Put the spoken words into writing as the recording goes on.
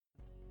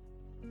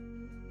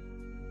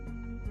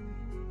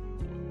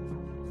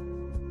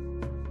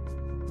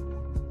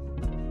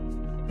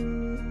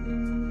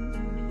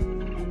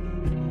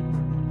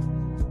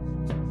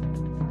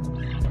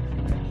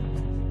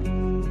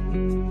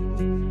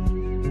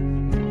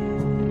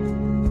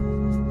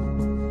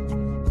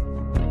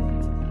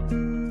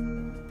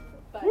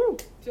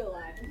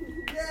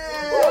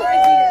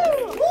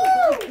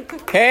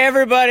Hey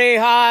everybody,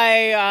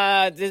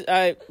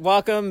 hi,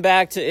 welcome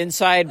back to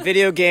Inside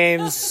Video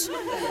Games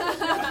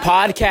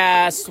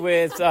podcast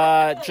with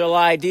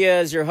July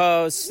Diaz, your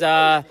host.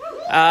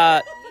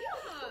 I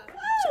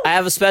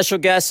have a special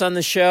guest on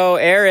the show,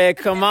 Eric.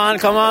 Come on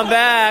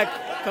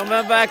back. Come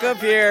on back up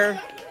here.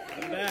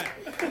 I'm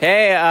back.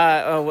 Hey,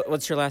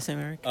 what's your last name,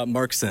 Eric?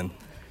 Markson.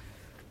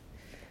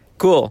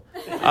 Cool.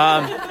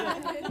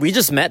 We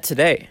just met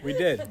today. We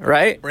did.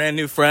 Right? Brand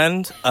new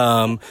friend.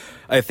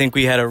 I think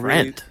we had a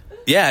Friend?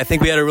 I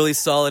think we had a really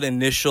solid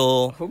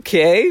initial...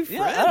 Okay.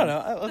 Yeah, I don't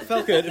know. It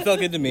felt good. It felt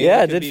good to me.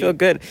 Yeah, it did feel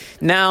good.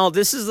 Now,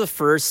 this is the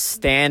first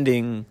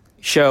standing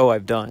show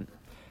I've done.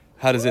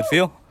 How does it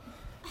feel?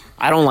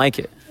 I don't like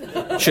it.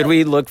 Should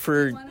we look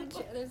for...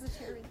 There's a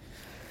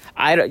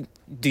chair.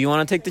 Do you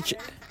want to take the chair?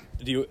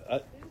 Do you...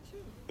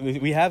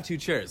 we have two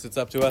chairs. It's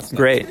up to us now.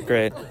 Great.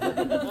 I'm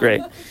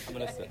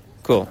gonna sit.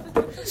 Cool.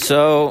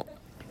 So,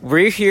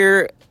 we're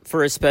here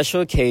for a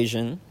special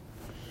occasion.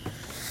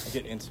 I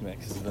get intimate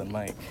because of the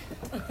mic.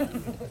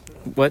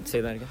 What?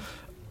 Say that again.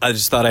 I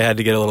just thought I had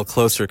to get a little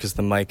closer because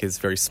the mic is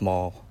very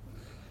small.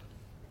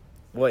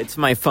 Well, it's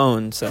my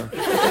phone, so...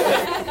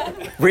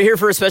 We're here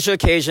for a special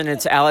occasion.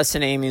 It's Alice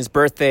and Amy's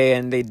birthday,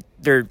 and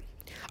they're...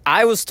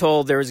 I was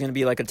told there was going to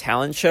be like a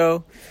talent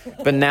show,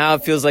 but now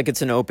it feels like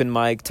it's an open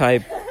mic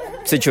type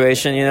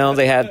situation, you know?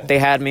 They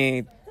had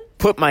me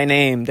put my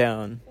name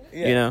down,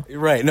 you know?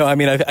 Right. No, I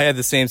mean, I had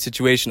the same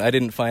situation. I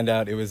didn't find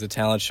out it was a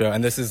talent show,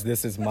 and this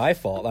is my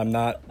fault. I'm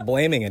not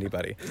blaming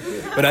anybody.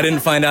 But I didn't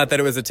find out that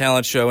it was a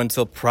talent show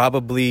until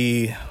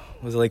probably,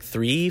 was it like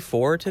 3,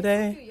 4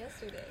 today?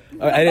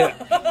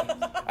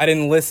 I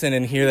didn't listen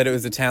and hear that it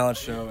was a talent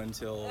show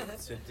until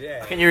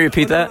today. Can you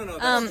repeat that?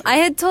 No. I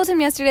had told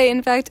him yesterday.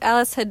 In fact,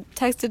 Alice had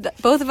texted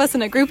both of us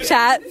in a group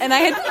chat, and I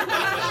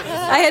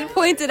had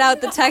pointed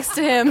out the text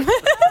to him.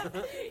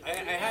 I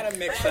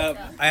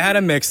had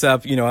a mix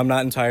up. You know, I'm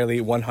not entirely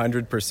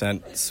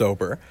 100%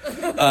 sober.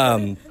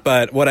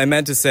 But what I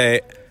meant to say,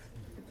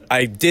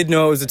 I did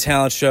know it was a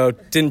talent show.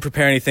 Didn't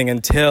prepare anything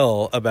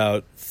until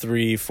about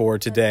 3, 4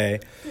 today.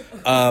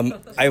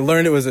 I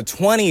learned it was a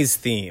 20s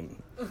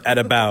theme at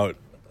about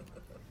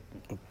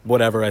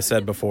whatever I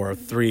said before,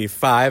 3,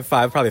 5,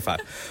 probably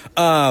 5.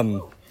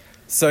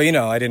 So you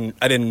know, I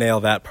didn't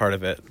nail that part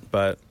of it,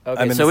 but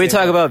Okay, so we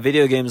talk about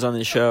video games on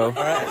the show.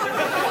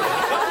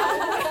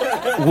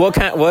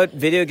 What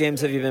video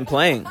games have you been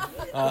playing?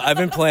 I've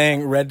been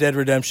playing Red Dead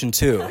Redemption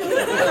 2.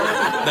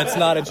 That's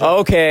not a joke.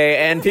 Okay,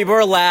 and people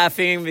are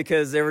laughing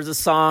because there was a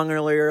song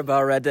earlier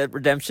about Red Dead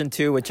Redemption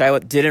 2, which I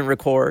didn't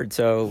record,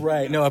 so...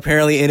 Right, no,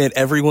 apparently in it,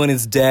 everyone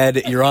is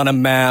dead, you're on a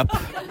map.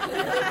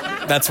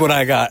 That's what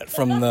I got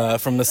from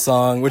the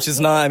song, which is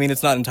not, I mean,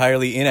 it's not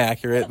entirely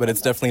inaccurate, but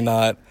it's definitely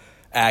not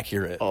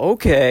accurate.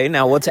 Okay,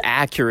 now what's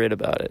accurate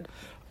about it?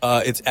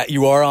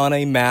 You are on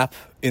a map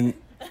in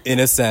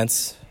a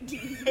sense.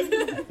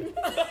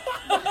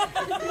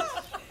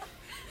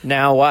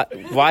 Now,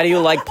 why do you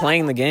like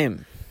playing the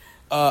game?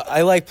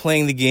 I like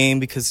playing the game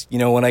because, you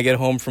know, when I get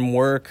home from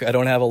work, I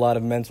don't have a lot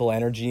of mental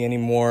energy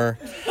anymore.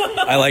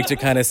 I like to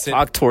kind of sit...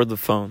 Talk toward the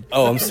phone.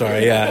 Oh, I'm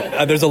sorry,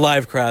 yeah. There's a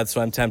live crowd,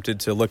 so I'm tempted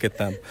to look at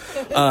them.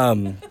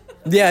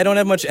 Yeah, I don't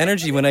have much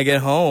energy when I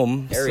get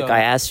home. Eric, so... I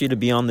asked you to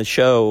be on the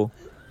show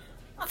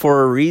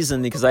for a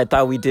reason because I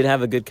thought we did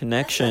have a good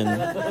connection,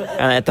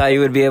 and I thought you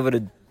would be able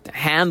to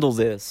handle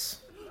this.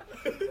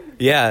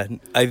 Yeah,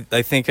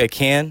 I think I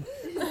can.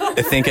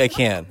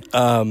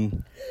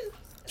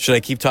 Should I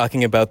keep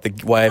talking about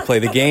why I play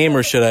the game,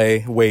 or should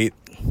I wait?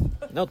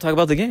 No, talk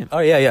about the game. Oh,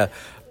 yeah.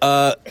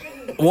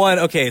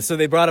 Okay, so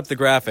they brought up the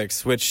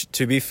graphics, which,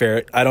 to be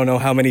fair, I don't know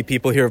how many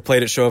people here have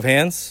played it. Show of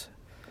hands?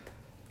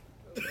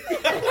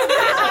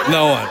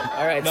 No one.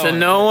 All right,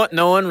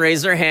 no one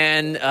raised their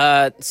hand.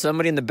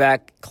 Somebody in the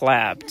back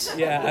clapped.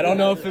 Yeah, I don't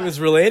know if it was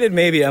related.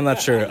 Maybe, I'm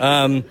not sure.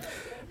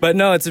 But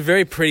no, it's a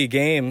very pretty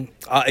game.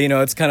 You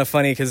know, it's kind of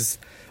funny because...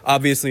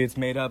 Obviously, it's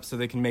made up so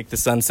they can make the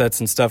sunsets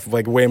and stuff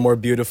like way more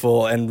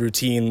beautiful and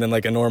routine than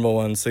like a normal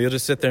one. So you'll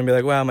just sit there and be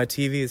like, "Wow, my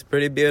TV is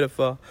pretty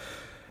beautiful."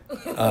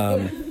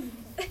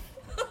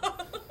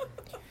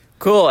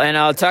 Cool, and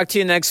I'll talk to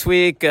you next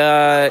week.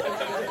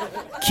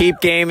 Keep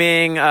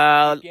gaming.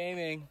 Keep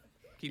gaming.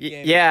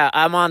 Yeah,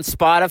 I'm on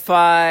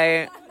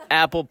Spotify,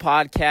 Apple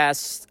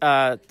Podcasts,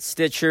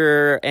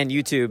 Stitcher, and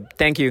YouTube.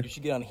 Thank you. You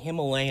should get on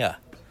Himalaya.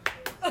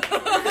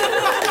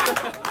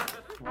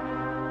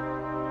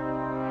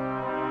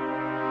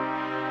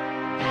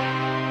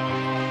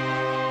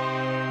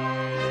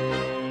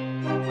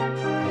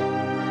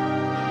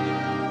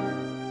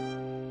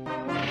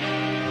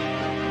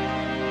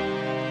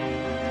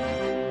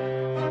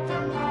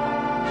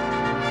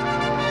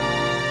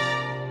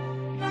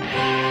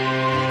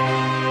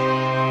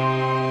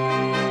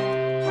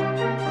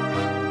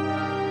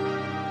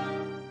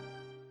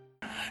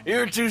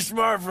 You're too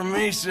smart for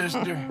me,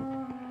 sister.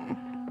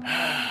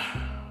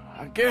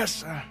 I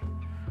guess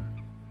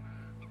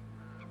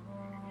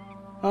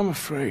I'm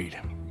afraid.